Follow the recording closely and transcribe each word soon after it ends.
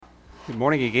Good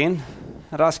morning again.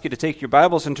 I'd ask you to take your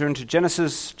Bibles and turn to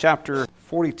Genesis chapter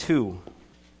 42.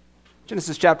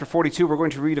 Genesis chapter 42, we're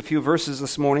going to read a few verses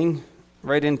this morning,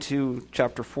 right into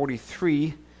chapter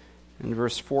 43 and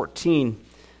verse 14.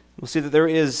 We'll see that there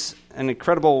is an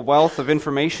incredible wealth of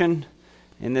information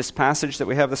in this passage that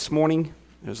we have this morning.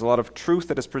 There's a lot of truth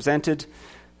that is presented.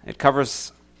 It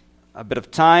covers a bit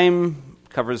of time,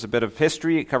 covers a bit of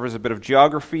history, it covers a bit of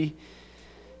geography.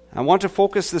 I want to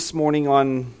focus this morning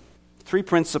on three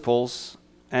principles,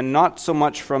 and not so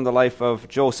much from the life of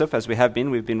Joseph, as we have been.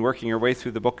 We've been working our way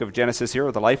through the book of Genesis here,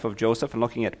 or the life of Joseph, and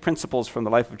looking at principles from the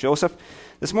life of Joseph.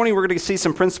 This morning we're going to see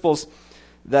some principles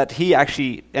that he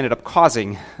actually ended up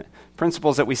causing,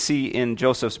 principles that we see in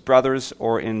Joseph's brothers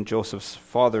or in Joseph's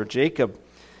father Jacob.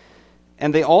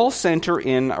 And they all center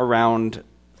in around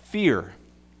fear.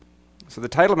 So the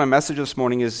title of my message this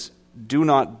morning is, Do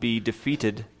Not Be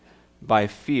Defeated by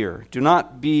Fear. Do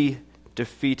not be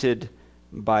defeated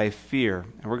by fear.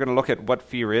 And we're going to look at what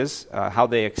fear is, how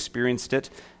they experienced it,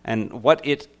 and what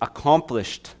it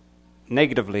accomplished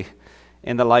negatively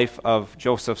in the life of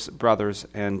Joseph's brothers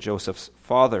and Joseph's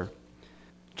father.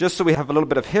 Just so we have a little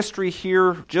bit of history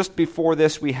here, just before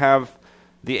this we have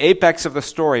the apex of the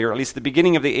story, or at least the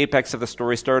beginning of the apex of the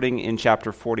story, starting in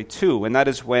chapter 42. And that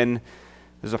is when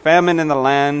there's a famine in the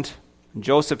land.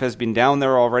 Joseph has been down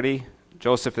there already.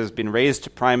 Joseph has been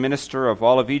raised prime minister of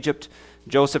all of Egypt.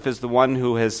 Joseph is the one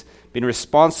who has been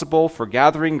responsible for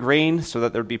gathering grain so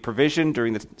that there would be provision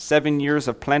during the 7 years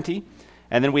of plenty.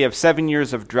 And then we have 7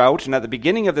 years of drought. And at the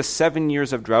beginning of the 7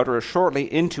 years of drought, or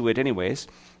shortly into it anyways,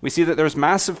 we see that there's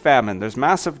massive famine, there's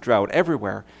massive drought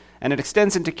everywhere. And it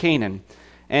extends into Canaan.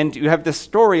 And you have this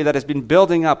story that has been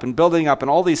building up, and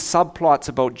all these subplots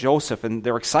about Joseph, and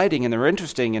they're exciting and they're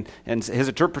interesting, and his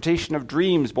interpretation of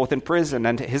dreams, both in prison,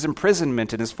 and his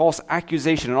imprisonment, and his false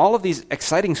accusation, and all of these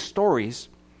exciting stories.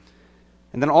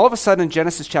 And then all of a sudden in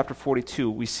Genesis chapter 42,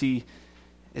 we see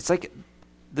it's like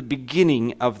the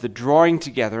beginning of the drawing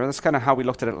together, and that's kind of how we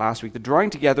looked at it last week, the drawing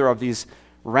together of these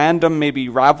random, maybe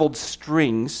raveled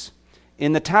strings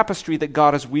in the tapestry that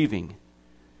God is weaving.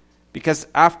 Because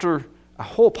after a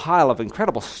whole pile of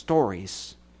incredible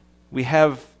stories, we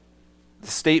have the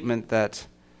statement that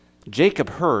Jacob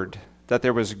heard that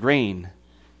there was grain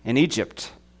in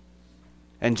Egypt.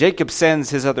 And Jacob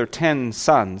sends his other 10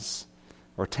 sons,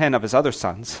 or 10 of his other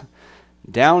sons,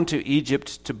 down to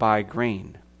Egypt to buy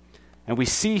grain. And we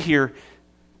see here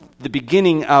the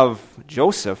beginning of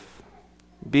Joseph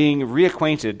being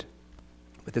reacquainted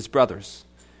with his brothers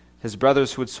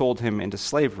who had sold him into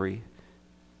slavery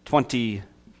 20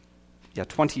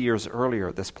 years earlier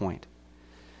at this point.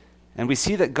 And we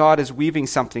see that God is weaving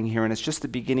something here, and it's just the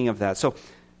beginning of that. So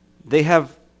they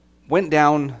have went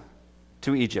down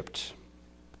to Egypt.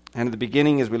 And at the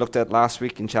beginning, as we looked at last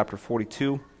week in chapter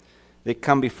 42, they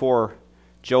come before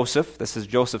Joseph. This is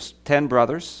Joseph's 10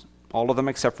 brothers, all of them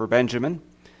except for Benjamin.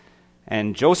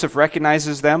 And Joseph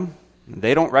recognizes them.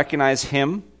 They don't recognize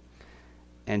him.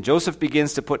 And Joseph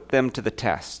begins to put them to the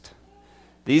test.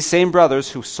 These same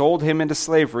brothers who sold him into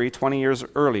slavery 20 years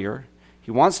earlier,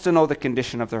 he wants to know the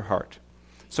condition of their heart.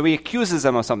 So he accuses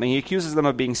them of something. He accuses them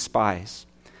of being spies.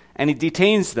 And he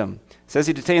detains them. It says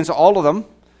he detains all of them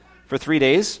for 3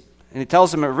 days. And he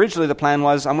tells them originally the plan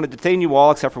was, I'm going to detain you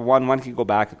all except for one. One can go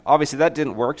back. Obviously that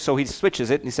didn't work, so he switches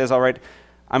it. And he says, all right,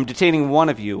 I'm detaining one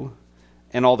of you,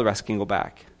 and all the rest can go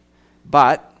back.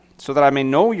 But, so that I may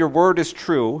know your word is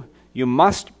true, you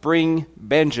must bring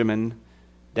Benjamin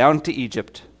down to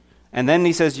Egypt, and then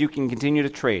he says you can continue to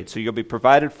trade. So you'll be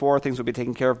provided for, things will be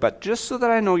taken care of, but just so that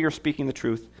I know you're speaking the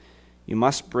truth, you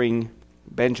must bring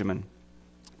Benjamin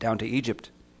down to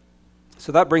Egypt.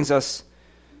 So that brings us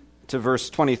to verse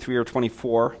 23 or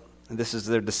 24. This is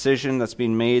their decision that's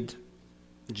being made.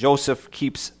 Joseph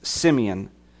keeps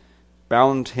Simeon,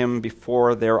 bound him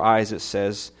before their eyes, it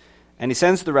says, and he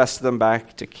sends the rest of them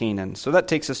back to Canaan. So that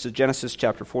takes us to Genesis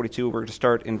chapter 42. We're going to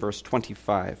start in verse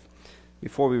 25.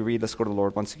 Before we read, let's go to the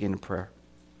Lord once again in prayer.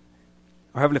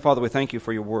 Our Heavenly Father, we thank you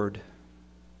for your word.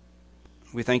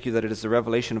 We thank you that it is the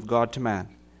revelation of God to man,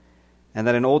 and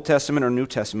that in Old Testament or New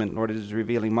Testament, Lord, it is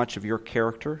revealing much of your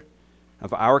character,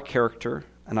 of our character,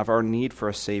 and of our need for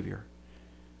a Savior.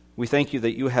 We thank you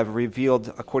that you have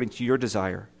revealed, according to your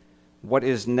desire, what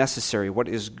is necessary, what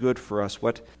is good for us,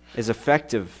 what is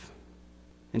effective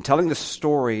in telling the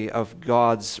story of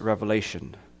God's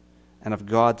revelation and of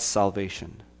God's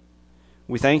salvation.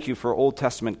 We thank you for Old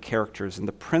Testament characters and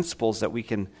the principles that we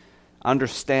can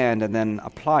understand and then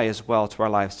apply as well to our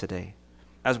lives today.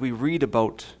 As we read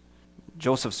about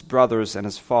Joseph's brothers and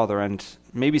his father and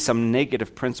maybe some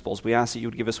negative principles, we ask that you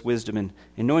would give us wisdom in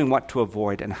knowing what to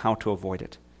avoid and how to avoid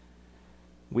it.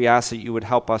 we ask that you would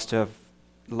help us to have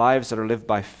lives that are lived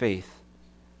by faith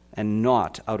and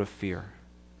not out of fear.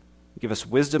 Give us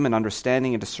wisdom and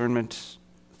understanding and discernment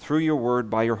through your word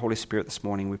by your Holy Spirit this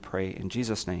morning, we pray. In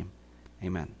Jesus' name,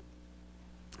 amen.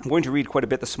 I'm going to read quite a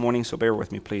bit this morning, so bear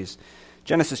with me, please.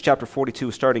 Genesis chapter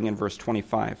 42, starting in verse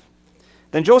 25.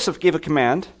 Then Joseph gave a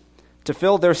command to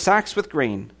fill their sacks with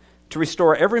grain, to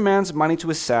restore every man's money to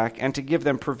his sack, and to give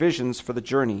them provisions for the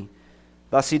journey.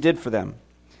 Thus he did for them.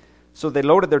 So they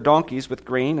loaded their donkeys with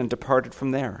grain and departed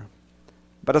from there.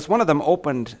 But as one of them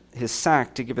opened his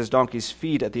sack to give his donkeys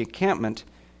feed at the encampment,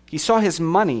 he saw his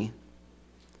money,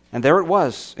 and there it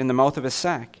was in the mouth of his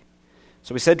sack.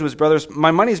 So he said to his brothers,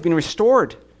 "My money has been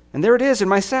restored, and there it is in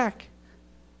my sack."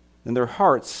 Then their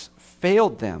hearts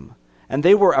failed them, and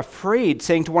they were afraid,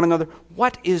 saying to one another,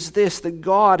 "What is this that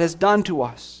God has done to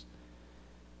us?"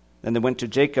 Then they went to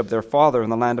Jacob their father in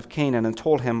the land of Canaan and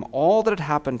told him all that had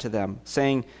happened to them,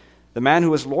 saying, "The man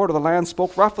who is Lord of the land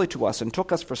spoke roughly to us and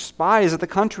took us for spies of the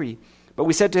country. But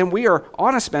we said to him, 'We are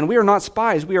honest men, we are not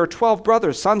spies. We are 12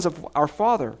 brothers, sons of our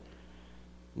father.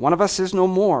 One of us is no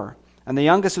more, and the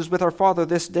youngest is with our father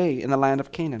this day in the land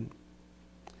of Canaan.'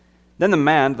 Then the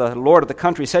man, the Lord of the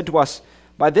country, said to us,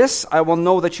 'By this I will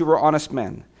know that you are honest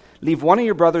men. Leave one of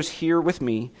your brothers here with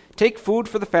me, take food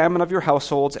for the famine of your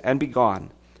households, and be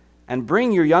gone. And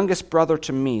bring your youngest brother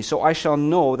to me, so I shall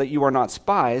know that you are not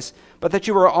spies, but that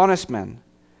you are honest men.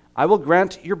 I will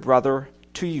grant your brother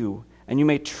to you, and you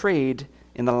may trade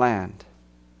in the land.'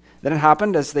 Then it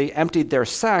happened, as they emptied their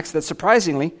sacks, that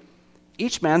surprisingly,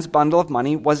 each man's bundle of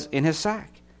money was in his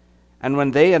sack. And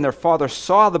when they and their father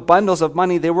saw the bundles of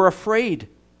money, they were afraid.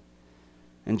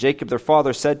 And Jacob their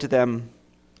father said to them,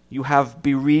 'You have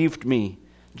bereaved me.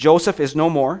 Joseph is no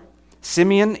more,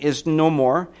 Simeon is no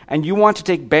more, and you want to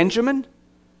take Benjamin?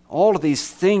 All of these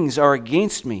things are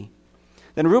against me.'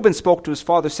 Then Reuben spoke to his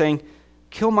father, saying,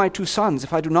 'Kill my 2 sons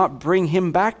if I do not bring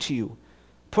him back to you.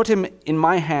 Put him in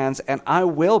my hands, and I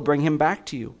will bring him back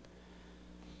to you.'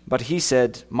 But he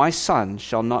said, 'My son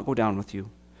shall not go down with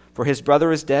you, for his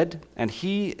brother is dead, and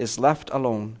he is left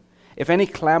alone. If any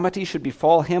calamity should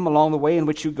befall him along the way in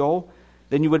which you go,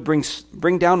 then you would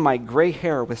bring down my gray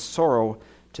hair with sorrow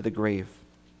to the grave.'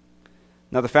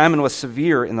 Now the famine was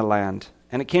severe in the land,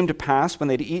 and it came to pass, when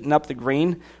they had eaten up the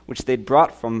grain which they had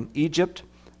brought from Egypt,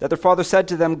 that their father said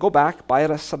to them, 'Go back, buy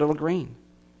us a little grain.'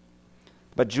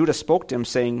 But Judah spoke to him,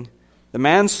 saying, 'The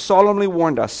man solemnly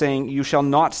warned us, saying, You shall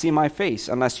not see my face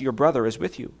unless your brother is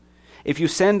with you. If you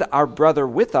send our brother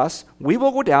with us, we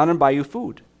will go down and buy you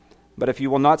food. But if you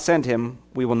will not send him,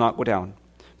 we will not go down.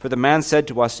 For the man said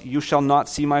to us, You shall not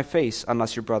see my face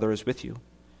unless your brother is with you.'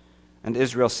 And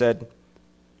Israel said,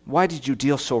 'Why did you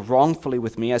deal so wrongfully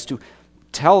with me as to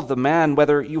tell the man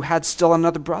whether you had still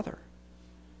another brother?'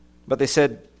 But they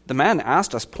said, 'The man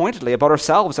asked us pointedly about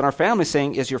ourselves and our family,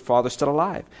 saying, Is your father still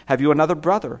alive? Have you another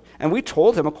brother?' And we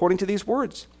told him according to these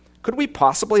words. Could we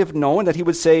possibly have known that he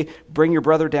would say, Bring your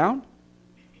brother down?'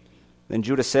 Then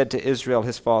Judah said to Israel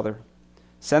his father,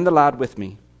 'Send the lad with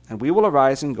me, and we will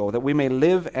arise and go, that we may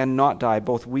live and not die,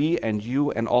 both we and you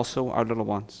and also our little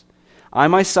ones. I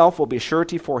myself will be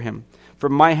surety for him.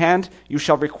 From my hand you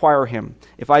shall require him.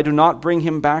 If I do not bring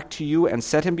him back to you and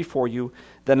set him before you,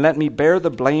 then let me bear the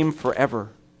blame forever.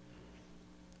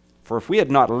 For if we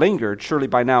had not lingered, surely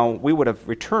by now we would have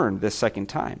returned this second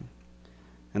time.'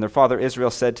 And their father Israel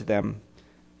said to them,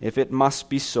 'If it must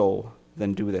be so,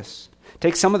 then do this.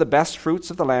 Take some of the best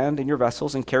fruits of the land in your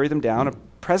vessels and carry them down, a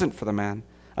present for the man.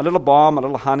 A little balm, a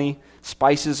little honey,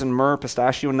 spices and myrrh,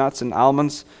 pistachio nuts and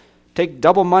almonds. Take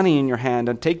double money in your hand,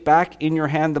 and take back in your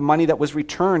hand the money that was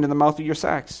returned in the mouth of your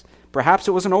sacks. Perhaps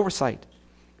it was an oversight.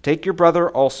 Take your brother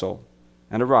also,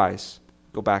 and arise,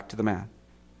 go back to the man.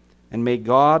 And may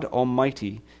God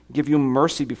Almighty give you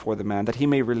mercy before the man, that he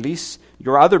may release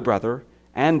your other brother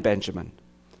and Benjamin.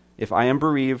 If I am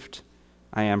bereaved,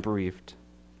 I am bereaved.'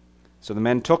 So the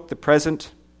men took the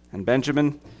present and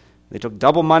Benjamin. They took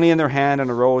double money in their hand and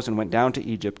arose and went down to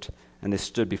Egypt, and they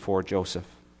stood before Joseph."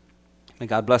 May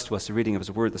God bless to us the reading of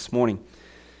his word this morning.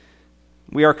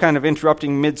 We are kind of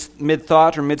interrupting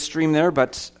mid-thought or midstream there,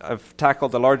 but I've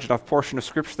tackled a large enough portion of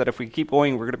Scripture that if we keep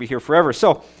going, we're going to be here forever.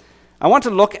 So I want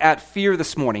to look at fear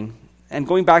this morning, and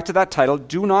going back to that title,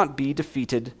 Do Not Be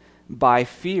Defeated by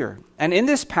Fear. And in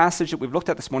this passage that we've looked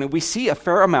at this morning, we see a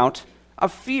fair amount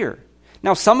of fear.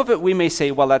 Now, some of it we may say,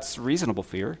 well, that's reasonable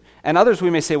fear, and others we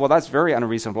may say, well, that's very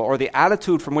unreasonable, or the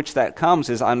attitude from which that comes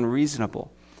is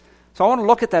unreasonable. So I want to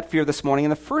look at that fear this morning,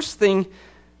 and the first thing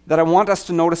that I want us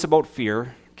to notice about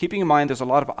fear, keeping in mind there's a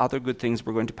lot of other good things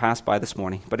we're going to pass by this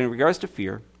morning, but in regards to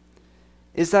fear,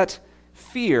 is that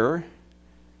fear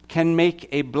can make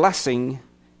a blessing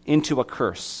into a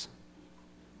curse.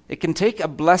 It can take a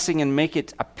blessing and make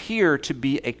it appear to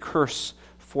be a curse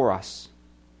for us.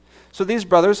 So these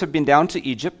brothers have been down to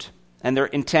Egypt, and their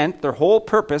intent, their whole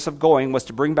purpose of going was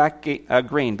to bring back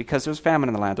grain because there's famine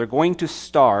in the land. They're going to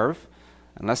starve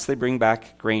unless they bring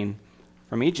back grain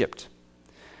from Egypt.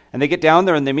 And they get down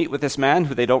there and they meet with this man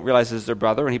who they don't realize is their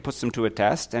brother, and he puts them to a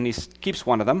test, and he keeps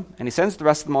one of them, and he sends the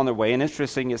rest of them on their way. And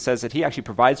interesting, it says that he actually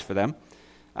provides for them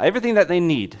everything that they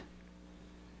need.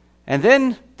 And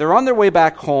then they're on their way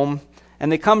back home,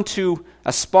 and they come to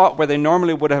a spot where they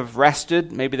normally would have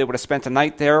rested. Maybe they would have spent a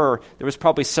night there, or there was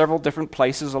probably several different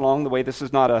places along the way. This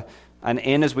is not an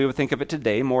inn as we would think of it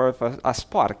today, more of a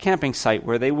spot, a camping site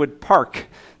where they would park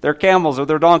their camels or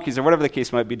their donkeys or whatever the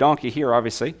case might be, donkey here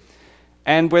obviously,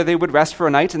 and where they would rest for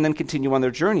a night and then continue on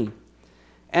their journey.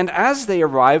 And as they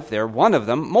arrived there, one of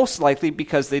them, most likely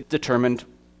because they determined,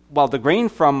 well, the grain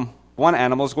from one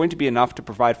animal is going to be enough to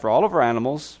provide for all of our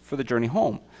animals for the journey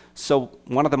home. So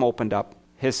one of them opened up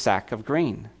his sack of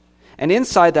grain. And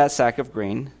inside that sack of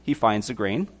grain, he finds the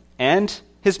grain and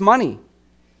his money.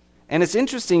 And it's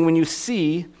interesting when you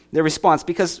see their response,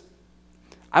 because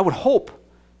I would hope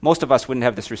most of us wouldn't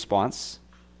have this response.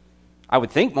 I would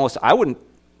think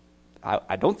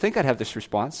I don't think I'd have this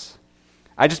response.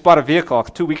 I just bought a vehicle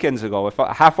 2 weekends ago. If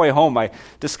halfway home I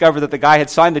discovered that the guy had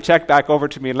signed the check back over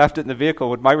to me and left it in the vehicle,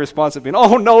 would my response have been,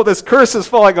 "Oh no, this curse is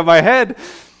falling on my head.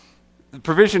 The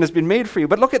provision has been made for you."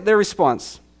 But look at their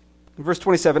response. In verse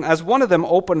 27, as one of them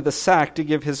opened the sack to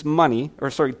give his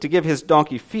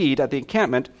donkey feed at the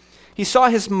encampment, he saw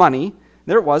his money,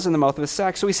 there it was in the mouth of his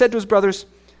sack. So he said to his brothers,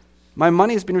 "My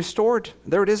money has been restored.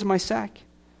 There it is in my sack."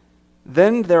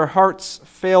 Then their hearts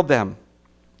failed them,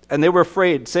 and they were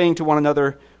afraid, saying to one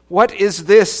another, "What is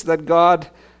this that God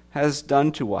has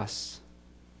done to us?"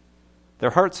 Their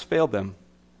hearts failed them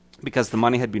because the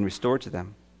money had been restored to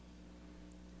them.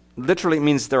 Literally, it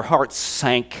means their hearts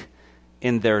sank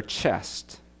in their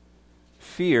chest.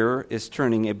 Fear is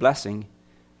turning a blessing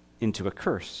into a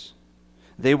curse.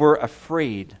 They were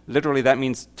afraid. Literally, that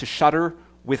means to shudder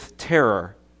with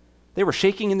terror. They were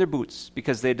shaking in their boots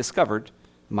because they had discovered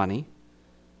money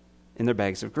in their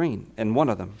bags of grain, and one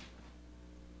of them.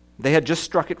 They had just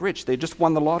struck it rich. They just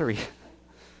won the lottery.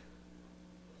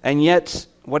 And yet,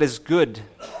 what is good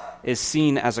is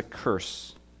seen as a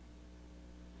curse.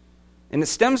 And it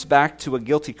stems back to a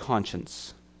guilty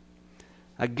conscience.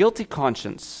 A guilty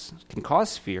conscience can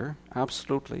cause fear,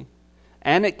 absolutely.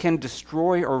 And it can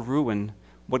destroy or ruin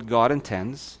what God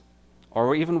intends,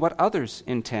 or even what others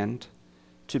intend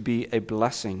to be a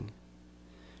blessing.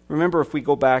 Remember, if we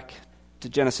go back to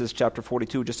Genesis chapter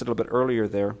 42, just a little bit earlier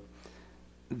there,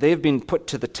 they've been put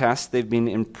to the test, they've been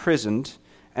imprisoned,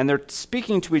 and they're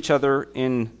speaking to each other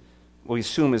in what we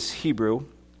assume is Hebrew,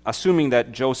 assuming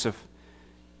that Joseph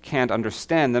can't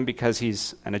understand them because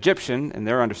he's an Egyptian in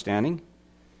their understanding.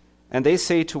 And they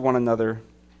say to one another,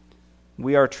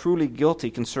 "We are truly guilty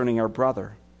concerning our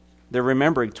brother." They're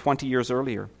remembering 20 years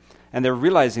earlier. And they're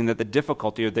realizing that the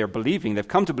difficulty, or they've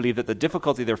come to believe that the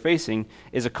difficulty they're facing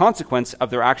is a consequence of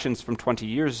their actions from 20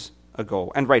 years ago.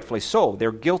 And rightfully so.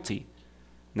 They're guilty.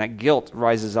 And that guilt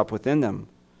rises up within them.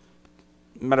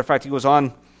 Matter of fact, he goes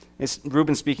on, it's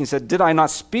Reuben speaking, said, "Did I not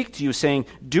speak to you, saying,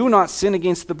 'Do not sin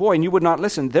against the boy,' and you would not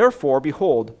listen? Therefore,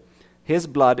 behold, his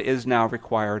blood is now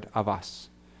required of us."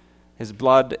 His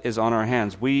blood is on our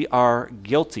hands. We are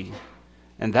guilty.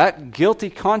 And that guilty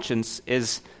conscience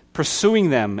is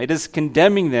pursuing them. It is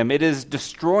condemning them. It is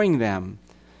destroying them.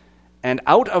 And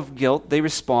out of guilt, they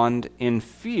respond in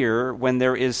fear when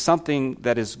there is something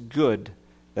that is good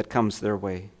that comes their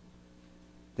way.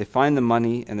 They find the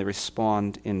money and they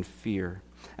respond in fear.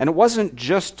 And it wasn't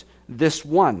just this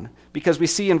one, because we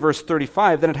see in verse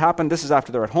 35, then it happened, this is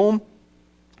after they're at home,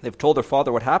 they've told their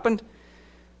father what happened. It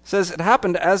says, it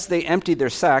happened as they emptied their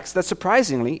sacks that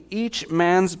surprisingly, each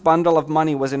man's bundle of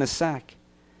money was in his sack.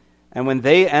 And when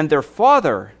they and their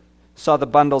father saw the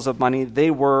bundles of money, they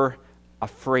were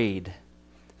afraid.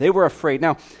 They were afraid.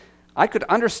 Now, I could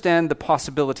understand the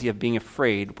possibility of being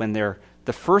afraid when they're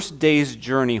the first day's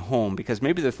journey home, because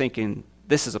maybe they're thinking,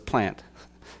 this is a plant.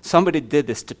 Somebody did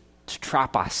this to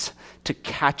trap us, to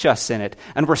catch us in it.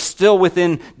 And we're still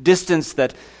within distance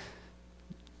that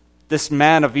this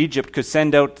man of Egypt could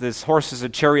send out his horses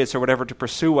and chariots or whatever to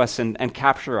pursue us and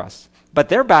capture us. But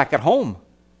they're back at home.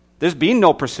 There's been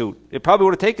no pursuit. It probably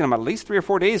would have taken them at least 3 or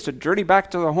 4 days to journey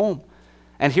back to their home.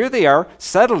 And here they are,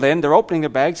 settled in, they're opening their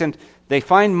bags, and they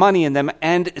find money in them,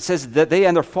 and it says that they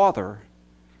and their father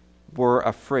were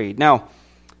afraid. Now,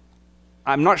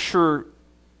 I'm not sure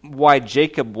why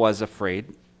Jacob was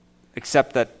afraid,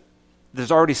 except that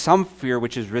there's already some fear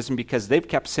which has risen because they've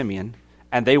kept Simeon,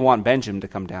 and they want Benjamin to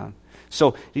come down.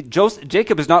 So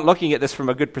Jacob is not looking at this from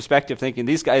a good perspective, thinking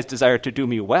these guys desire to do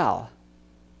me well.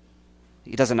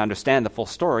 He doesn't understand the full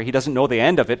story. He doesn't know the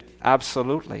end of it,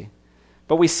 absolutely.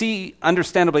 But we see,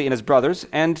 understandably, in his brothers,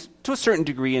 and to a certain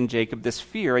degree in Jacob, this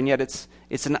fear, and yet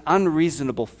it's an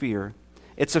unreasonable fear.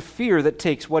 It's a fear that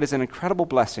takes what is an incredible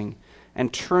blessing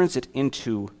and turns it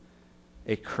into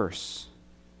a curse.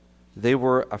 They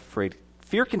were afraid.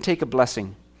 Fear can take a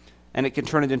blessing, and it can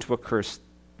turn it into a curse.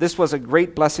 This was a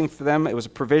great blessing for them. It was a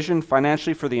provision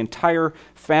financially for the entire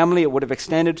family. It would have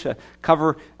extended to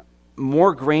cover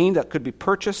more grain that could be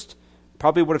purchased.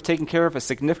 Probably would have taken care of a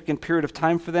significant period of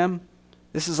time for them.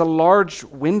 This is a large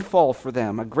windfall for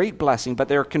them, a great blessing, but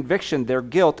their conviction, their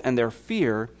guilt, and their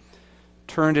fear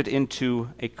turned it into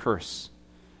a curse,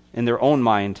 in their own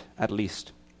mind at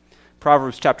least.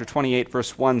 Proverbs chapter 28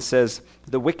 verse 1 says,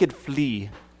 "The wicked flee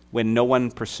when no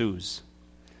one pursues."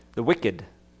 The wicked,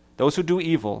 those who do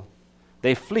evil,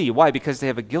 they flee. Why? Because they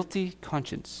have a guilty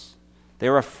conscience. They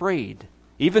are afraid,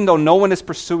 even though no one is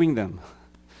pursuing them.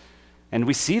 And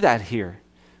we see that here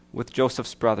with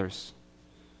Joseph's brothers.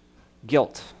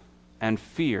 Guilt and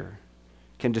fear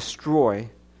can destroy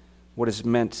what is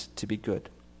meant to be good.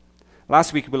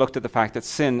 Last week we looked at the fact that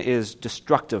sin is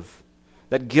destructive,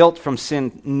 that guilt from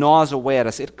sin gnaws away at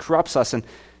us. It corrupts us and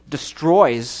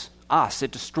destroys us.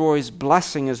 It destroys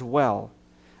blessing as well.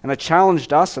 And I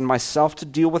challenged us and myself to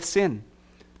deal with sin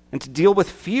and to deal with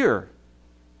fear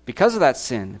because of that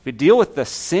sin. If we deal with the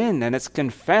sin and it's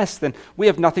confessed, then we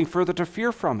have nothing further to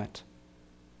fear from it.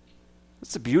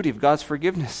 That's the beauty of God's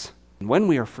forgiveness. And when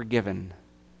we are forgiven,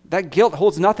 that guilt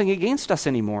holds nothing against us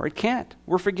anymore. It can't.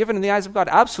 We're forgiven in the eyes of God.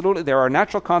 Absolutely, there are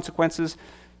natural consequences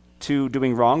to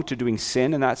doing wrong, to doing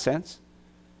sin in that sense.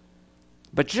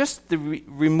 But just the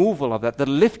removal of that, the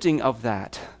lifting of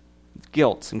that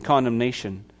guilt and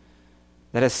condemnation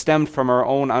that has stemmed from our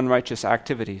own unrighteous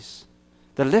activities,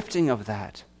 the lifting of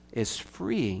that is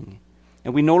freeing.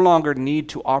 And we no longer need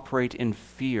to operate in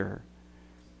fear.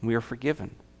 We are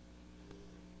forgiven.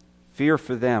 Fear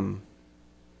for them,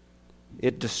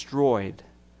 it destroyed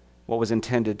what was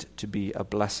intended to be a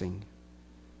blessing.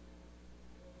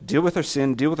 Deal with our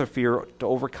sin, deal with our fear to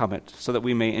overcome it so that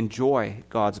we may enjoy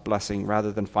God's blessing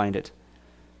rather than find it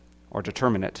or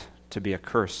determine it to be a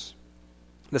curse.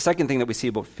 The second thing that we see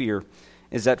about fear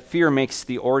is that fear makes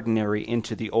the ordinary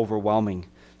into the overwhelming.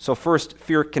 So first,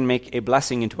 fear can make a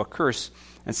blessing into a curse.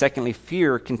 And secondly,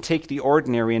 fear can take the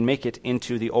ordinary and make it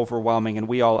into the overwhelming. And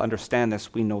we all understand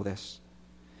this. We know this.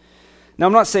 Now,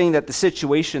 I'm not saying that the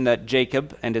situation that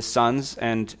Jacob and his sons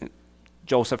and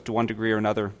Joseph, to one degree or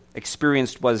another,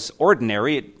 experienced was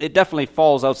ordinary. It definitely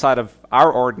falls outside of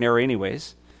our ordinary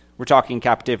anyways. We're talking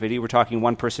captivity. We're talking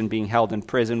one person being held in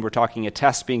prison. We're talking a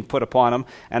test being put upon them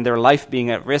and their life being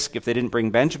at risk if they didn't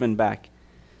bring Benjamin back.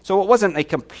 So it wasn't a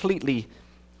completely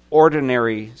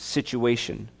ordinary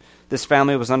situation. This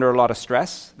family was under a lot of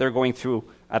stress. They're going through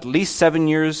at least 7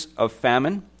 years of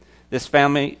famine. This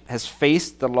family has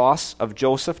faced the loss of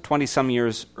Joseph 20-some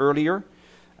years earlier.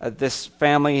 This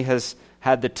family has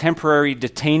had the temporary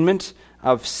detainment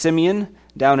of Simeon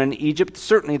down in Egypt.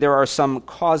 Certainly there are some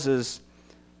causes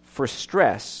for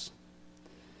stress.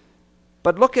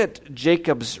 But look at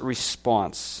Jacob's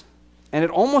response. And it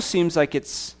almost seems like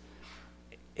it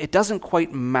doesn't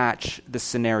quite match the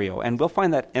scenario. And we'll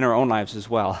find that in our own lives as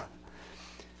well.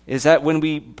 Is that when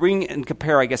we bring and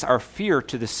compare, I guess, our fear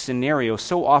to the scenario,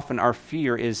 so often our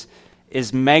fear is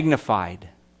magnified.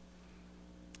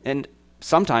 And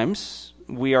sometimes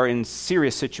we are in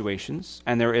serious situations,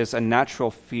 and there is a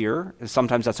natural fear.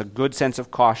 Sometimes that's a good sense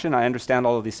of caution. I understand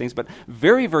all of these things. But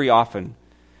very, very often,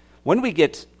 when we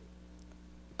get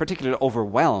particularly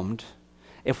overwhelmed,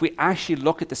 if we actually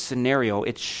look at the scenario,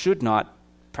 it should not,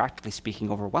 practically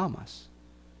speaking, overwhelm us.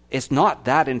 It's not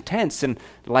that intense in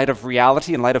light of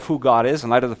reality, in light of who God is, in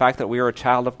light of the fact that we are a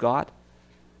child of God.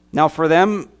 Now for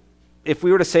them, if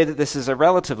we were to say that this is a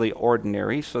relatively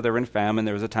ordinary, so they're in famine,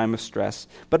 there was a time of stress.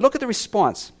 But look at the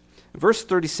response. Verse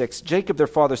 36, Jacob their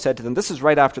father said to them, this is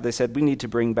right after they said, we need to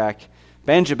bring back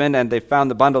Benjamin, and they found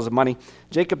the bundles of money.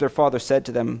 Jacob their father said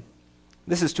to them,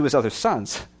 this is to his other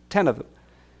sons, 10 of them.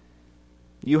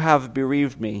 You have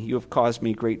bereaved me. You have caused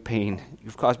me great pain.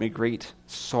 You've caused me great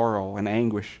sorrow and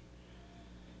anguish.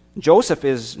 Joseph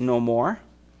is no more.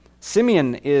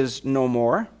 Simeon is no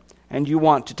more. And you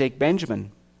want to take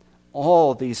Benjamin.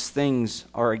 All these things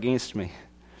are against me.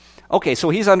 Okay,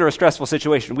 so he's under a stressful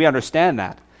situation. We understand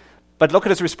that. But look at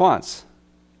his response.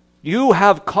 You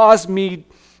have caused me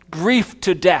grief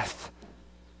to death.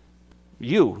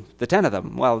 You, the 10 of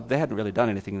them. Well, they hadn't really done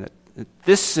anything that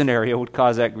this scenario would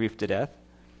cause that grief to death.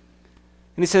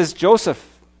 And he says,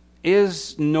 Joseph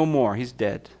is no more. He's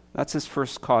dead. That's his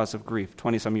first cause of grief,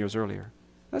 20-some years earlier.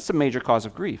 That's a major cause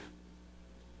of grief.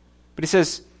 But he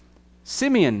says,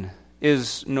 Simeon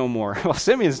is no more. Well,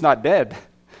 Simeon's not dead.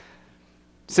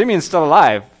 Simeon's still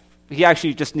alive. He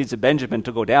actually just needs a Benjamin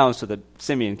to go down so that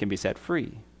Simeon can be set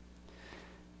free.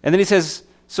 And then he says,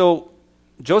 so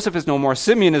Joseph is no more,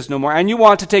 Simeon is no more, and you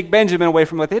want to take Benjamin away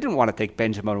from him. They didn't want to take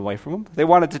Benjamin away from him. They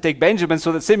wanted to take Benjamin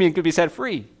so that Simeon could be set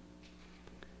free.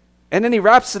 And then he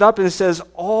wraps it up and says,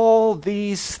 all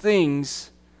these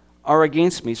things are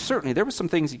against me. Certainly, there were some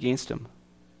things against him.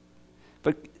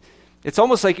 But it's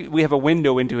almost like we have a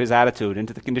window into his attitude,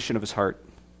 into the condition of his heart.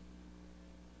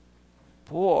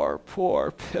 Poor,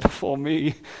 pitiful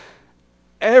me.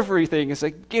 Everything is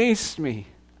against me.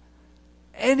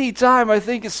 Anytime I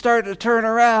think it's starting to turn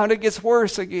around, it gets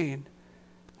worse again.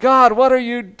 God, what are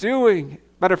you doing?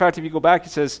 Matter of fact, if you go back, it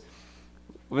says,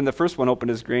 when the first one opened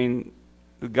his grain,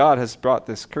 God has brought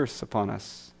this curse upon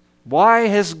us. Why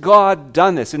has God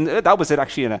done this? And that was it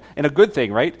actually in a good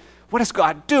thing, right? What is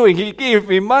God doing? He gave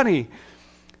me money.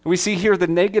 We see here the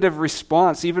negative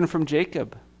response even from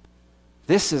Jacob.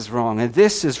 This is wrong, and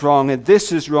this is wrong, and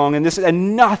this is wrong,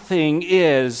 and nothing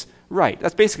is right.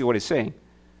 That's basically what he's saying.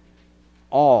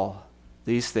 All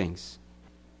these things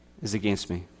is against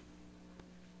me.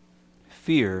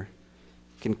 Fear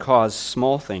can cause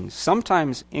small things,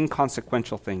 sometimes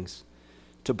inconsequential things,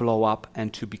 to blow up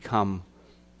and to become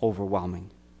overwhelming.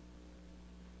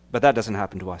 But that doesn't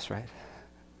happen to us, right?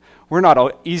 We're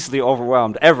not easily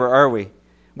overwhelmed, ever, are we?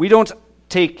 We don't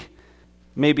take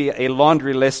maybe a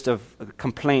laundry list of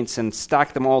complaints and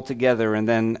stack them all together, and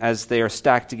then as they are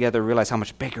stacked together, realize how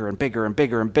much bigger and bigger and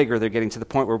bigger and bigger they're getting, to the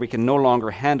point where we can no longer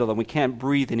handle them. We can't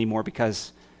breathe anymore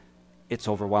because it's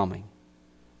overwhelming.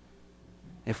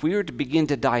 If we were to begin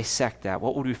to dissect that,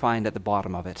 what would we find at the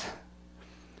bottom of it?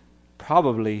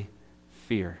 Probably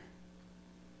fear.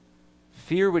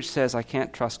 Fear which says, I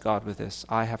can't trust God with this.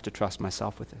 I have to trust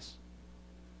myself with this.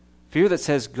 Fear that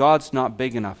says, God's not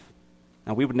big enough.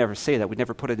 Now, we would never say that. We'd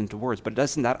never put it into words. But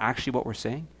isn't that actually what we're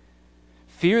saying?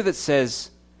 Fear that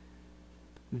says,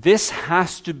 this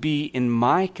has to be in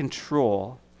my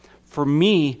control for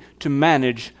me to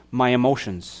manage my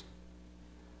emotions.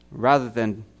 Rather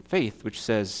than faith, which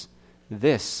says,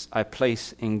 this I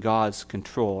place in God's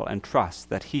control and trust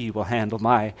that He will handle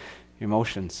my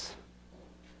emotions.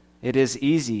 It is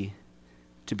easy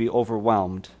to be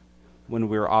overwhelmed when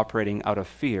we're operating out of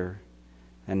fear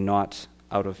and not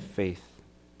out of faith.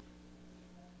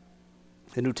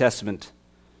 The New Testament,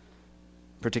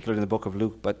 particularly in the book of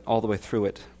Luke, but all the way through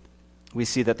it, we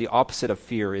see that the opposite of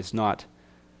fear is not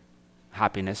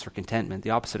happiness or contentment. The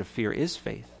opposite of fear is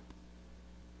faith.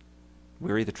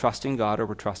 We're either trusting God or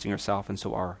we're trusting ourselves, and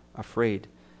so are afraid.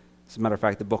 As a matter of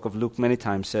fact, the book of Luke many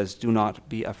times says, do not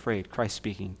be afraid. Christ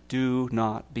speaking, do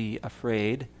not be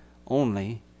afraid,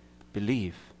 only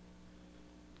believe.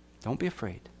 Don't be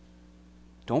afraid.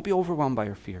 Don't be overwhelmed by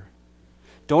your fear.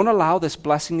 Don't allow this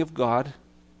blessing of God,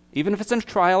 even if it's in a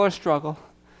trial or struggle,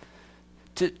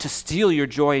 to steal your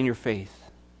joy and your faith.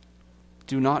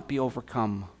 Do not be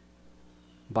overcome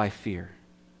by fear,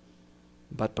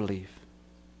 but believe.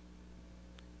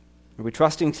 Are we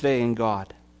trusting today in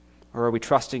God, or are we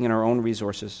trusting in our own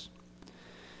resources?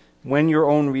 When your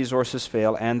own resources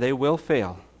fail, and they will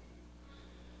fail,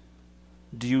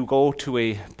 do you go to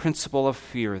a principle of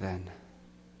fear then?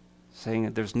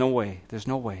 Saying, there's no way, there's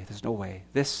no way, there's no way.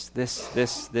 This,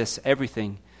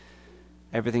 everything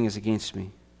is against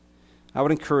me. I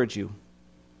would encourage you,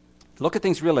 look at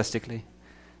things realistically.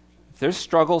 If there's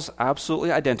struggles,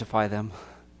 absolutely identify them.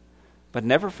 But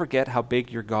never forget how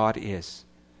big your God is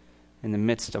in the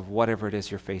midst of whatever it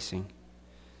is you're facing.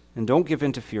 And don't give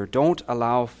in to fear. Don't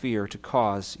allow fear to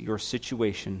cause your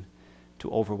situation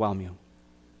to overwhelm you.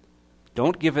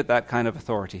 Don't give it that kind of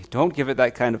authority. Don't give it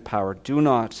that kind of power. Do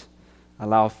not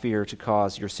allow fear to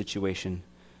cause your situation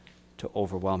to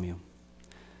overwhelm you.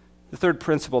 The third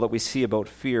principle that we see about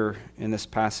fear in this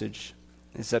passage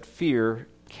is that fear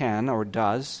can or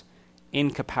does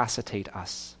incapacitate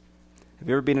us. Have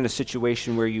you ever been in a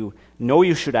situation where you know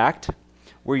you should act,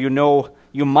 where you know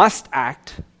you must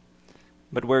act,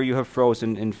 but where you have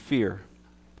frozen in fear?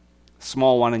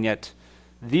 Small one, and yet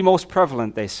the most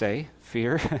prevalent, they say,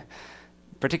 fear,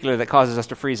 particularly that causes us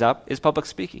to freeze up, is public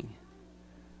speaking.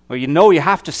 Well, you know you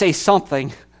have to say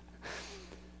something.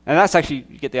 And that's actually,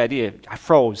 you get the idea, I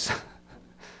froze.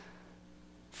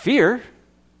 Fear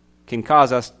can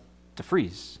cause us to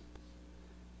freeze.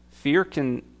 Fear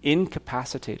can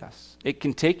incapacitate us. It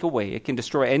can take away, it can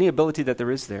destroy any ability that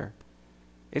there is there.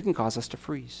 It can cause us to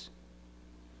freeze.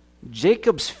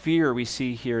 Jacob's fear we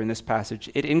see here in this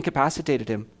passage, it incapacitated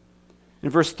him. In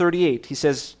verse 38, he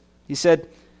said,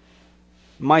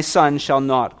 my son shall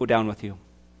not go down with you.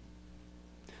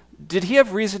 Did he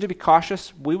have reason to be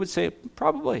cautious? We would say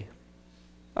probably.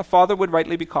 A father would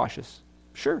rightly be cautious.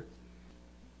 Sure.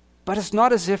 But it's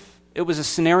not as if it was a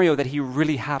scenario that he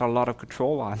really had a lot of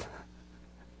control on.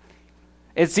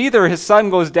 It's either his son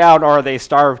goes down or they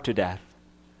starve to death.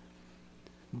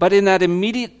 But in that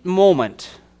immediate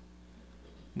moment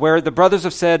where the brothers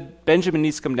have said, Benjamin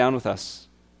needs to come down with us,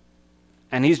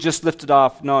 and he's just lifted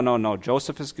off, no,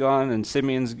 Joseph is gone and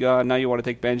Simeon's gone, now you want to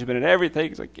take Benjamin and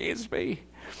everything's against me.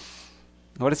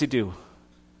 What does he do?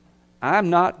 I'm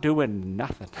not doing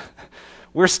nothing.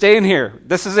 We're staying here.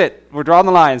 This is it. We're drawing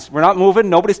the lines. We're not moving.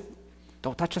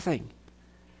 Don't touch a thing.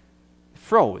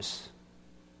 Froze.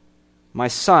 My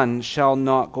son shall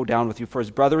not go down with you, for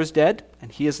his brother is dead,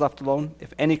 and he is left alone.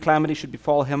 If any calamity should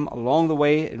befall him along the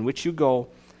way in which you go,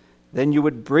 then you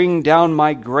would bring down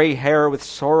my gray hair with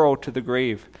sorrow to the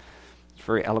grave. It's a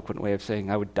very eloquent way of saying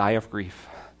I would die of grief.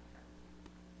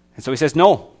 And so he says,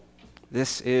 no,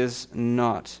 this is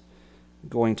not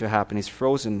going to happen. He's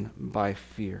frozen by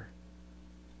fear.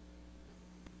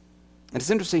 And it's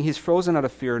interesting, he's frozen out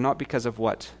of fear not because of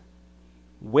what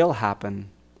will happen,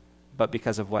 but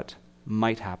because of what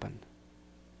might happen.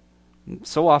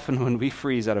 So often when we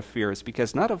freeze out of fear, it's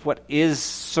because not of what is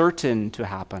certain to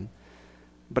happen,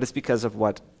 but it's because of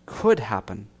what could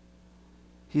happen.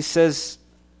 He says,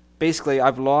 basically,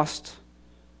 I've lost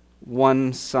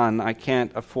one son. I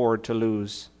can't afford to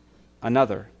lose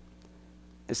another.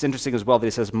 It's interesting as well that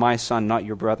he says, my son, not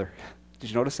your brother. Did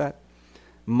you notice that?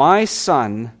 My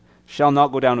son shall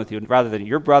not go down with you, rather than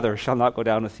your brother shall not go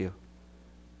down with you.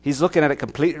 He's looking at it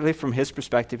completely from his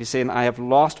perspective. He's saying, I have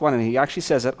lost one, and he actually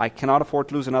says it, I cannot afford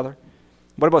to lose another.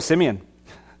 What about Simeon?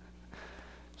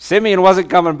 Simeon wasn't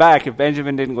coming back if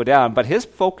Benjamin didn't go down, but his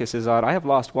focus is on, I have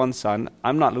lost one son,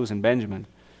 I'm not losing Benjamin.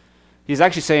 He's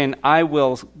actually saying, I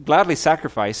will gladly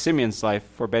sacrifice Simeon's life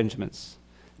for Benjamin's,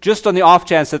 just on the off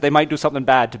chance that they might do something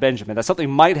bad to Benjamin, that something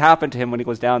might happen to him when he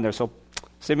goes down there. So,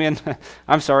 Simeon,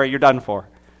 I'm sorry, you're done for.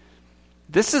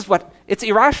 This is it's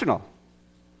irrational.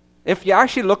 If you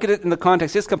actually look at it in the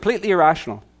context, it's completely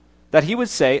irrational that he would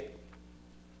say,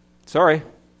 sorry,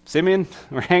 Simeon,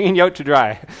 we're hanging you out to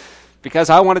dry because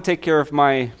I want to take care of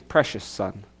my precious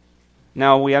son.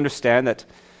 Now, we understand that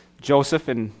Joseph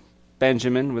and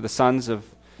Benjamin were the sons of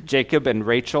Jacob and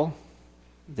Rachel.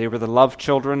 They were the love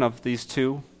children of these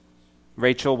two.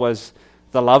 Rachel was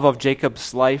the love of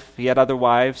Jacob's life. He had other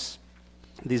wives.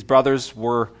 These brothers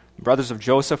of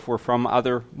Joseph were from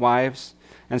other wives.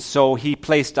 And so he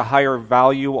placed a higher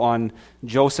value on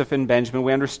Joseph and Benjamin.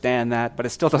 We understand that, but it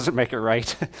still doesn't make it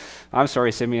right. I'm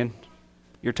sorry, Simeon.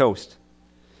 You're toast.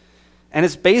 And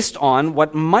it's based on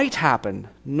what might happen,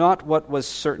 not what was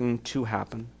certain to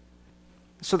happen.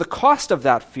 So the cost of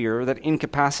that fear that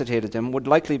incapacitated him would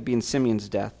likely be in Simeon's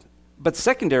death. But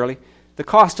secondarily, the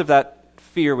cost of that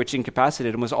fear which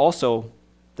incapacitated him was also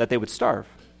that they would starve.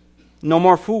 No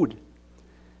more food.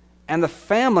 And the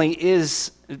family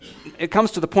it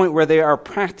comes to the point where they are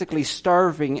practically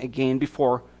starving again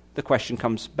before the question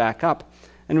comes back up.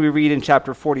 And we read in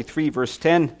chapter 43, verse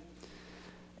 10,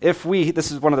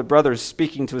 this is one of the brothers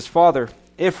speaking to his father,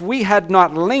 if we had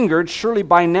not lingered, surely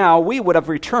by now we would have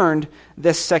returned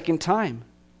this second time.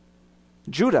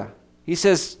 Judah, he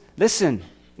says, listen,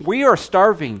 we are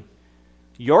starving.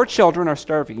 Your children are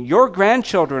starving. Your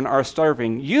grandchildren are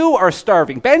starving. You are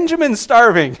starving. Benjamin's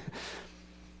starving.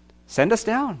 Send us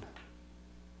down.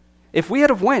 If we had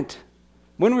have went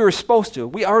when we were supposed to,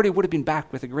 we already would have been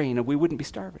back with the grain and we wouldn't be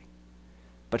starving.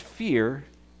 But fear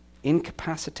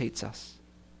incapacitates us.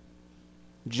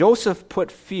 Joseph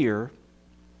put fear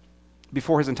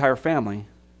before his entire family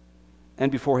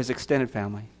and before his extended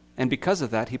family. And because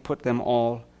of that, he put them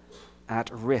all at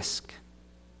risk.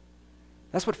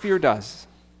 That's what fear does,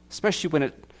 especially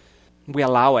when we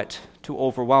allow it to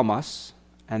overwhelm us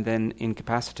and then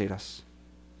incapacitate us.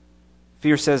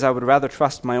 Fear says, I would rather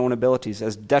trust my own abilities,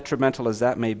 as detrimental as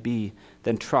that may be,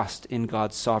 than trust in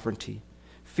God's sovereignty.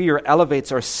 Fear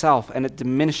elevates ourself and it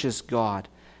diminishes God.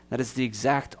 That is the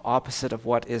exact opposite of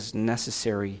what is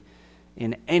necessary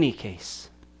in any case.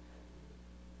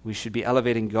 We should be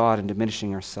elevating God and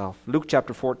diminishing ourselves. Luke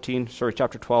chapter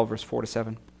 12, verse 4 to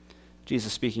 7.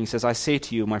 Jesus speaking says, I say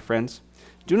to you, my friends,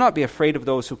 do not be afraid of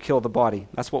those who kill the body.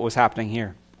 That's what was happening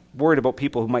here. Worried about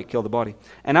people who might kill the body.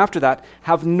 And after that,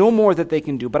 have no more that they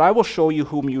can do, but I will show you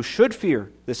whom you should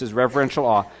fear. This is reverential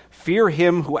awe. Fear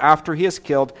him who, after he is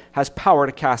killed, has power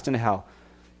to cast into hell.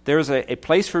 There's a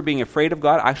place for being afraid of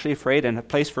God, actually afraid, and a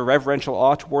place for reverential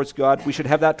awe towards God. We should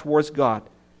have that towards God,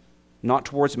 not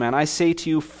towards man. I say to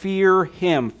you, fear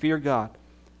him, fear God.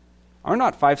 Are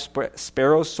not 5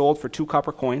 sparrows sold for 2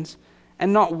 copper coins?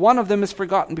 And not one of them is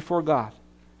forgotten before God.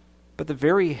 But the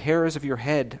very hairs of your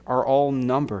head are all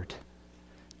numbered.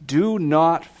 Do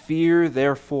not fear,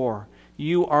 therefore.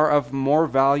 You are of more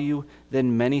value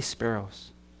than many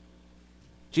sparrows.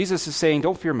 Jesus is saying,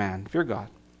 don't fear man, fear God.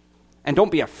 And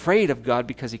don't be afraid of God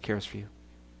because he cares for you.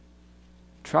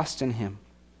 Trust in him.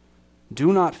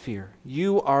 Do not fear.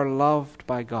 You are loved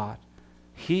by God.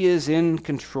 He is in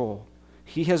control.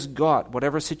 He has got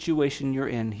whatever situation you're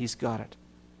in, he's got it.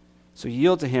 So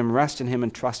yield to him, rest in him,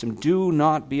 and trust him. Do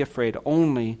not be afraid.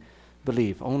 Only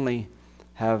believe. Only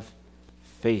have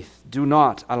faith. Do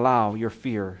not allow your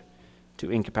fear to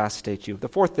incapacitate you. The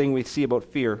fourth thing we see about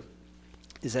fear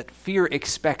is that fear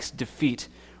expects defeat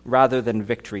rather than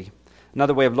victory.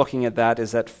 Another way of looking at that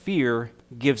is that fear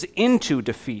gives into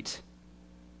defeat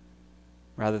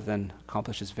rather than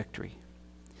accomplishes victory.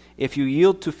 If you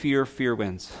yield to fear, fear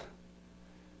wins.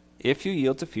 If you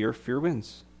yield to fear, fear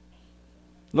wins.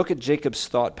 Look at Jacob's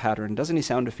thought pattern. Doesn't he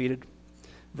sound defeated?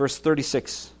 Verse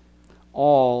 36,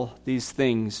 all these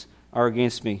things are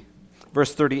against me.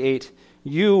 Verse 38,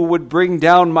 you would bring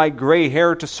down my gray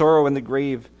hair to sorrow in the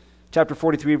grave. Chapter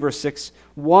 43, verse 6,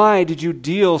 why did you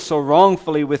deal so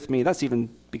wrongfully with me? That's even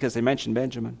because they mentioned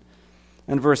Benjamin.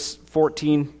 And verse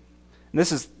 14, and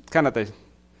this is kind of the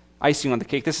icing on the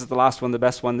cake. This is the last one, the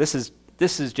best one. This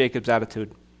is Jacob's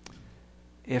attitude.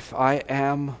 If I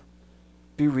am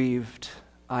bereaved,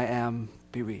 I am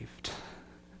bereaved.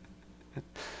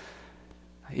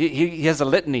 He has a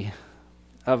litany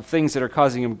of things that are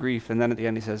causing him grief, and then at the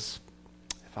end he says,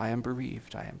 if I am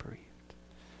bereaved, I am bereaved.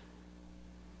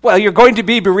 Well, you're going to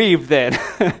be bereaved then,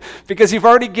 because you've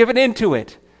already given into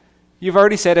it. You've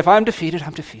already said, if I'm defeated,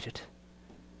 I'm defeated.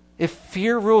 If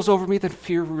fear rules over me, then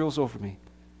fear rules over me.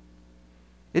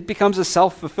 It becomes a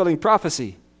self-fulfilling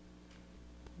prophecy.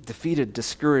 Defeated,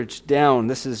 discouraged, down.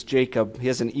 This is Jacob. He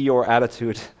has an Eeyore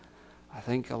attitude. I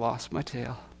think I lost my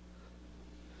tail.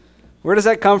 Where does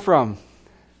that come from?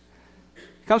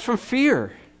 It comes from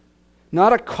fear.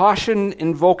 Not a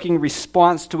caution-invoking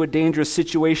response to a dangerous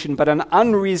situation, but an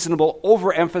unreasonable,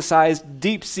 overemphasized,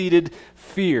 deep-seated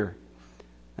fear.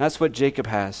 That's what Jacob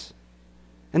has.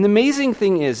 And the amazing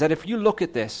thing is that if you look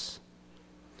at this,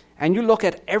 and you look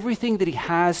at everything that he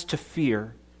has to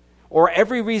fear, or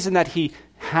every reason that he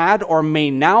had or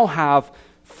may now have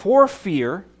for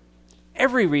fear,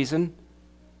 every reason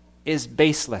is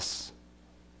baseless.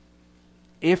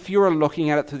 If you are looking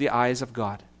at it through the eyes of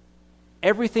God.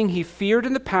 Everything he feared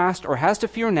in the past or has to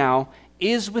fear now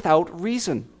is without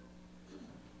reason.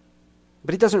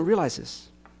 But he doesn't realize this.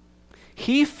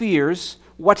 He fears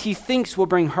what he thinks will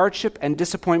bring hardship and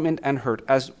disappointment and hurt,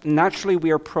 as naturally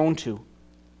we are prone to.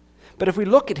 But if we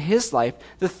look at his life,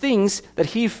 the things that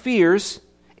he fears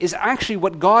is actually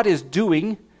what God is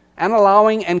doing and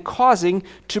allowing and causing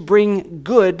to bring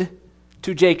good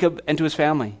to Jacob and to his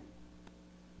family.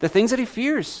 The things that he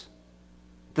fears,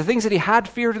 the things that he had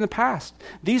feared in the past,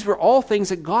 these were all things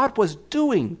that God was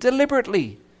doing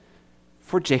deliberately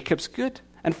for Jacob's good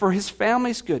and for his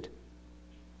family's good.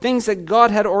 Things that God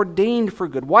had ordained for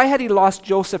good. Why had he lost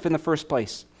Joseph in the first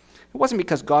place? It wasn't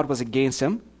because God was against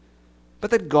him, but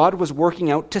that God was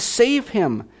working out to save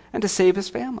him and to save his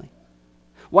family.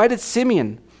 Why did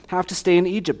Simeon have to stay in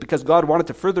Egypt? Because God wanted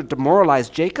to further demoralize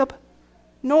Jacob?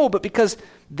 No, but because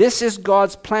this is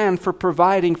God's plan for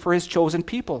providing for his chosen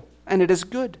people, and it is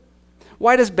good.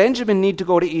 Why does Benjamin need to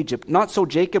go to Egypt? Not so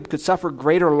Jacob could suffer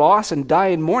greater loss and die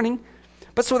in mourning,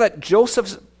 but so that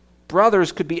Joseph's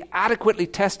brothers could be adequately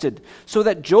tested, so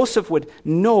that Joseph would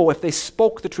know if they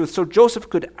spoke the truth, so Joseph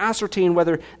could ascertain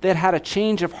whether they had had a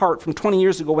change of heart from 20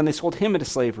 years ago when they sold him into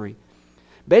slavery.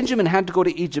 Benjamin had to go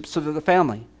to Egypt so that the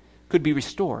family could be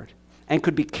restored and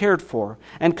could be cared for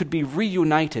and could be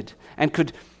reunited and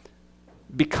could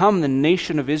become the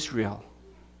nation of Israel,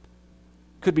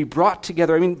 could be brought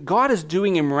together. I mean, God is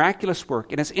doing a miraculous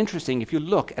work, and it's interesting if you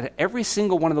look at every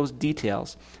single one of those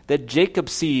details that Jacob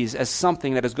sees as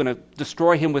something that is going to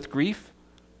destroy him with grief,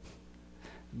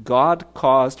 God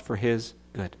caused for his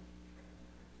good.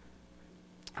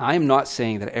 I am not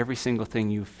saying that every single thing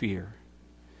you fear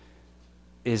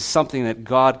is something that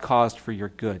God caused for your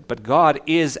good, but God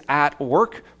is at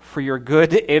work for your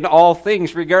good in all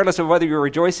things, regardless of whether you're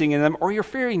rejoicing in them or you're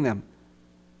fearing them.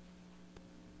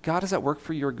 God is at work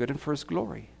for your good and for his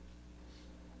glory.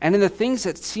 And in the things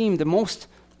that seem the most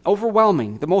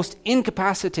overwhelming, the most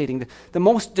incapacitating, the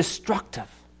most destructive,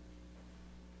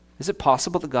 is it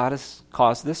possible that God has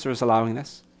caused this or is allowing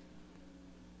this?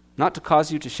 Not to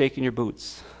cause you to shake in your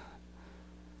boots,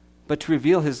 but to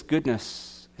reveal his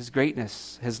goodness, his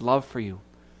greatness, his love for you.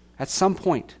 At some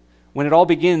point, when it all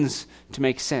begins to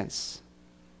make sense,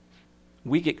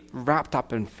 we get wrapped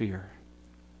up in fear.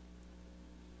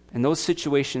 And those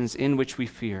situations in which we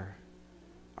fear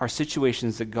are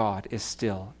situations that God is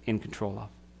still in control of.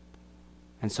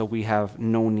 And so we have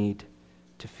no need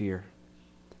to fear.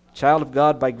 Child of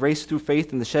God, by grace through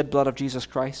faith in the shed blood of Jesus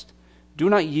Christ, do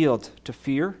not yield to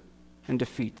fear and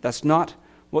defeat. That's not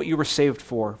what you were saved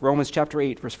for. Romans chapter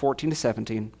 8, verse 14 to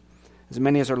 17. As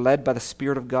many as are led by the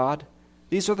Spirit of God,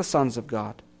 these are the sons of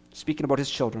God, speaking about his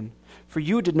children. For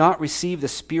you did not receive the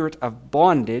spirit of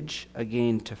bondage,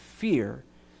 again to fear,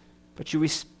 but you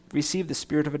received the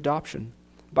spirit of adoption,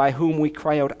 by whom we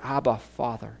cry out, Abba,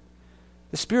 Father.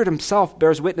 The Spirit himself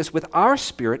bears witness with our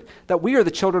spirit that we are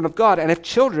the children of God, and if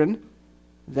children,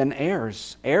 then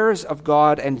heirs, heirs of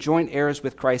God and joint heirs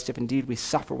with Christ, if indeed we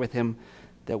suffer with him,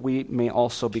 that we may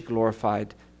also be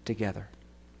glorified together.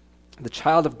 The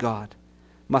child of God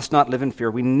must not live in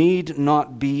fear. We need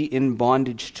not be in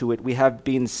bondage to it. We have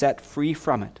been set free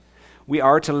from it. We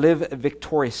are to live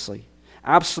victoriously.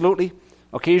 Absolutely,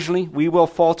 occasionally we will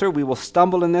falter, we will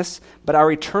stumble in this, but our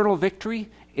eternal victory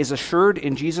is assured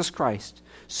in Jesus Christ.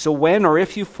 So when or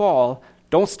if you fall,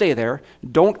 don't stay there,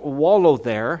 don't wallow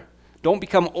there, don't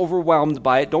become overwhelmed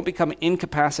by it, don't become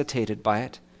incapacitated by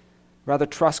it. Rather,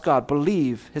 trust God,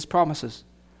 believe his promises.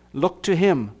 Look to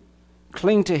him,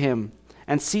 cling to him,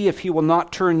 and see if he will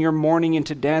not turn your mourning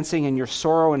into dancing and your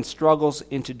sorrow and struggles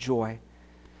into joy.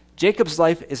 Jacob's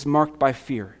life is marked by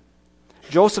fear.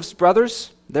 Joseph's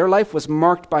brothers, their life was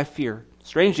marked by fear.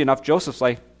 Strangely enough, Joseph's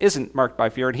life isn't marked by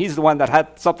fear, and he's the one that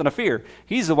had something to fear.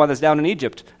 He's the one that's down in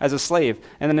Egypt as a slave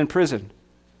and then in prison.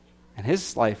 And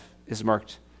his life is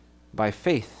marked by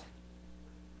faith.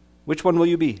 Which one will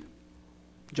you be?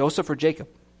 Joseph or Jacob?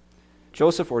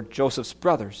 Joseph or Joseph's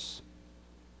brothers?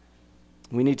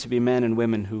 We need to be men and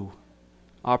women who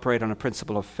operate on a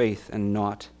principle of faith and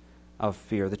not of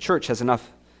fear. The church has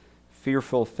enough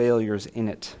fearful failures in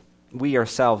it. We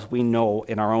ourselves, we know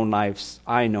in our own lives,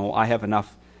 I know I have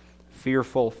enough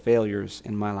fearful failures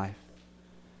in my life.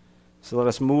 So let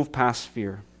us move past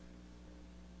fear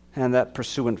and that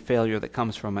pursuant failure that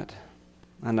comes from it,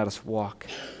 and let us walk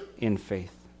in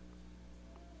faith.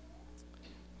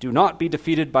 Do not be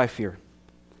defeated by fear.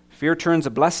 Fear turns a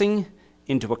blessing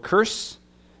into a curse,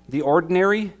 the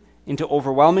ordinary into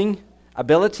overwhelming,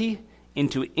 ability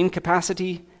into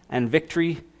incapacity, and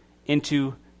victory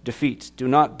into defeat. Do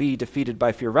not be defeated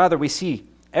by fear. Rather, we see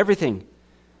everything.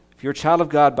 If you're a child of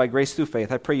God by grace through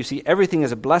faith, I pray you see everything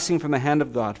as a blessing from the hand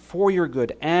of God for your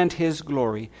good and his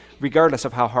glory, regardless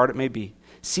of how hard it may be.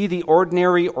 See the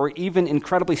ordinary or even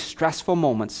incredibly stressful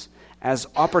moments as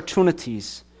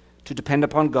opportunities to depend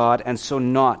upon God and so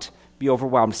not be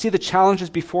overwhelmed. See the challenges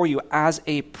before you as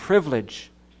a privilege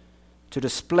to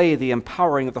display the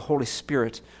empowering of the Holy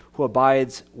Spirit who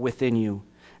abides within you.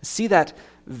 See that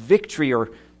victory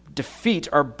or defeat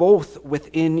are both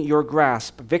within your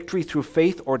grasp, victory through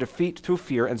faith or defeat through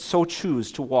fear, and so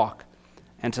choose to walk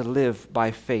and to live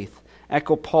by faith.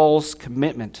 Echo Paul's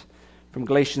commitment from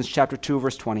Galatians chapter 2,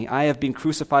 verse 20. I have been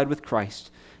crucified with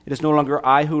Christ. It is no longer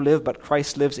I who live, but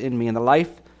Christ lives in me. And the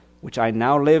life which I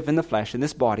now live in the flesh, in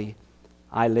this body,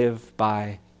 I live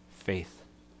by faith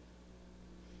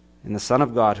in the Son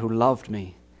of God who loved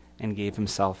me and gave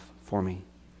himself for me.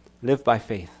 Live by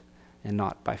faith and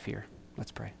not by fear.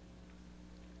 Let's pray.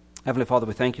 Heavenly Father,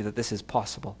 we thank you that this is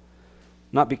possible,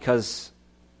 not because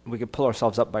we can pull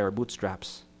ourselves up by our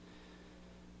bootstraps,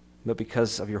 but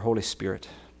because of your Holy Spirit.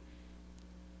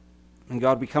 And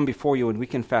God, we come before you and we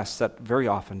confess that very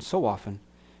often, so often,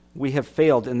 we have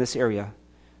failed in this area,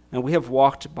 and we have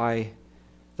walked by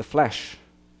the flesh,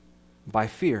 by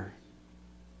fear,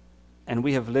 and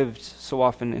we have lived so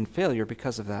often in failure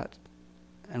because of that,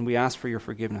 and we ask for your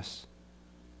forgiveness.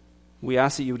 We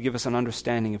ask that you would give us an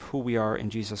understanding of who we are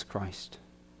in Jesus Christ.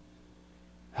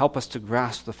 Help us to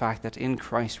grasp the fact that in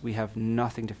Christ we have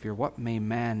nothing to fear. What may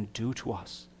man do to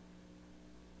us?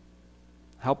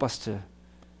 Help us to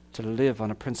live on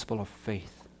a principle of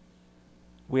faith.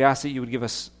 We ask that you would give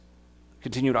us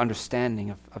continued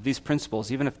understanding of these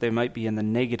principles, even if they might be in the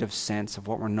negative sense of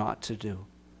what we're not to do.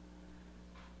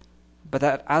 But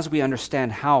that as we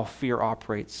understand how fear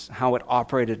operates, how it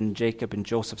operated in Jacob and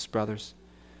Joseph's brothers,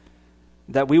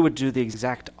 that we would do the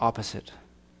exact opposite.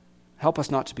 Help us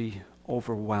not to be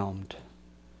overwhelmed.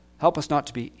 Help us not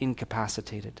to be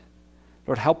incapacitated.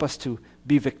 Lord, help us to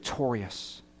be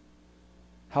victorious.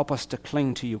 Help us to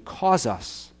cling to you. Cause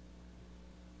us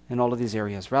in all of these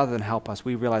areas. Rather than help us,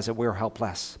 we realize that we're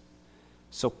helpless.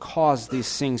 So cause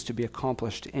these things to be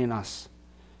accomplished in us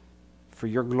for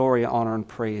your glory, honor, and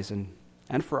praise,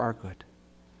 and for our good.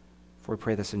 For we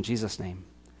pray this in Jesus' name.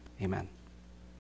 Amen.